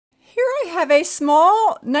have a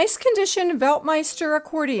small, nice condition Weltmeister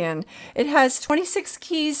accordion. It has 26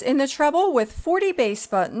 keys in the treble with 40 bass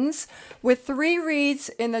buttons, with 3 reeds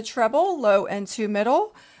in the treble, low and 2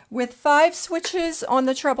 middle, with 5 switches on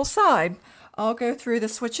the treble side. I'll go through the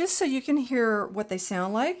switches so you can hear what they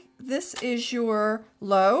sound like. This is your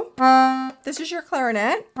low. This is your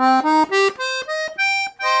clarinet.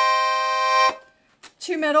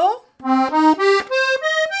 2 middle.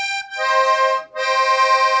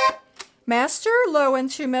 Master, low and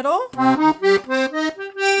 2 middle.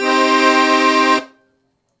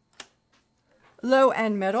 Low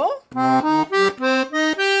and middle.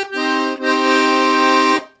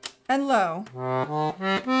 And low.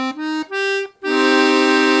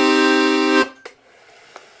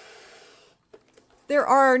 There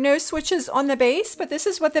are no switches on the bass, but this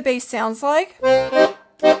is what the bass sounds like.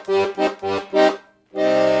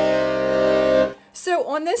 So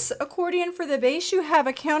on this accordion for the bass, you have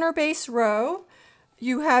a counterbass row.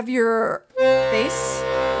 You have your bass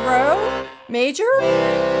row, major,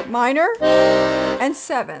 minor, and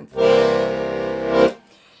 7th.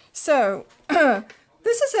 So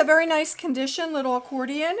this is a very nice condition little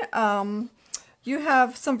accordion. You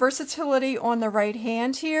have some versatility on the right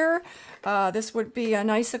hand here. This would be a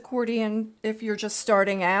nice accordion if you're just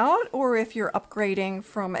starting out or if you're upgrading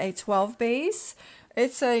from a 12 bass.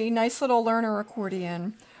 It's a nice little learner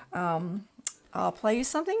accordion. I'll play you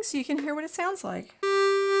something so you can hear what it sounds like.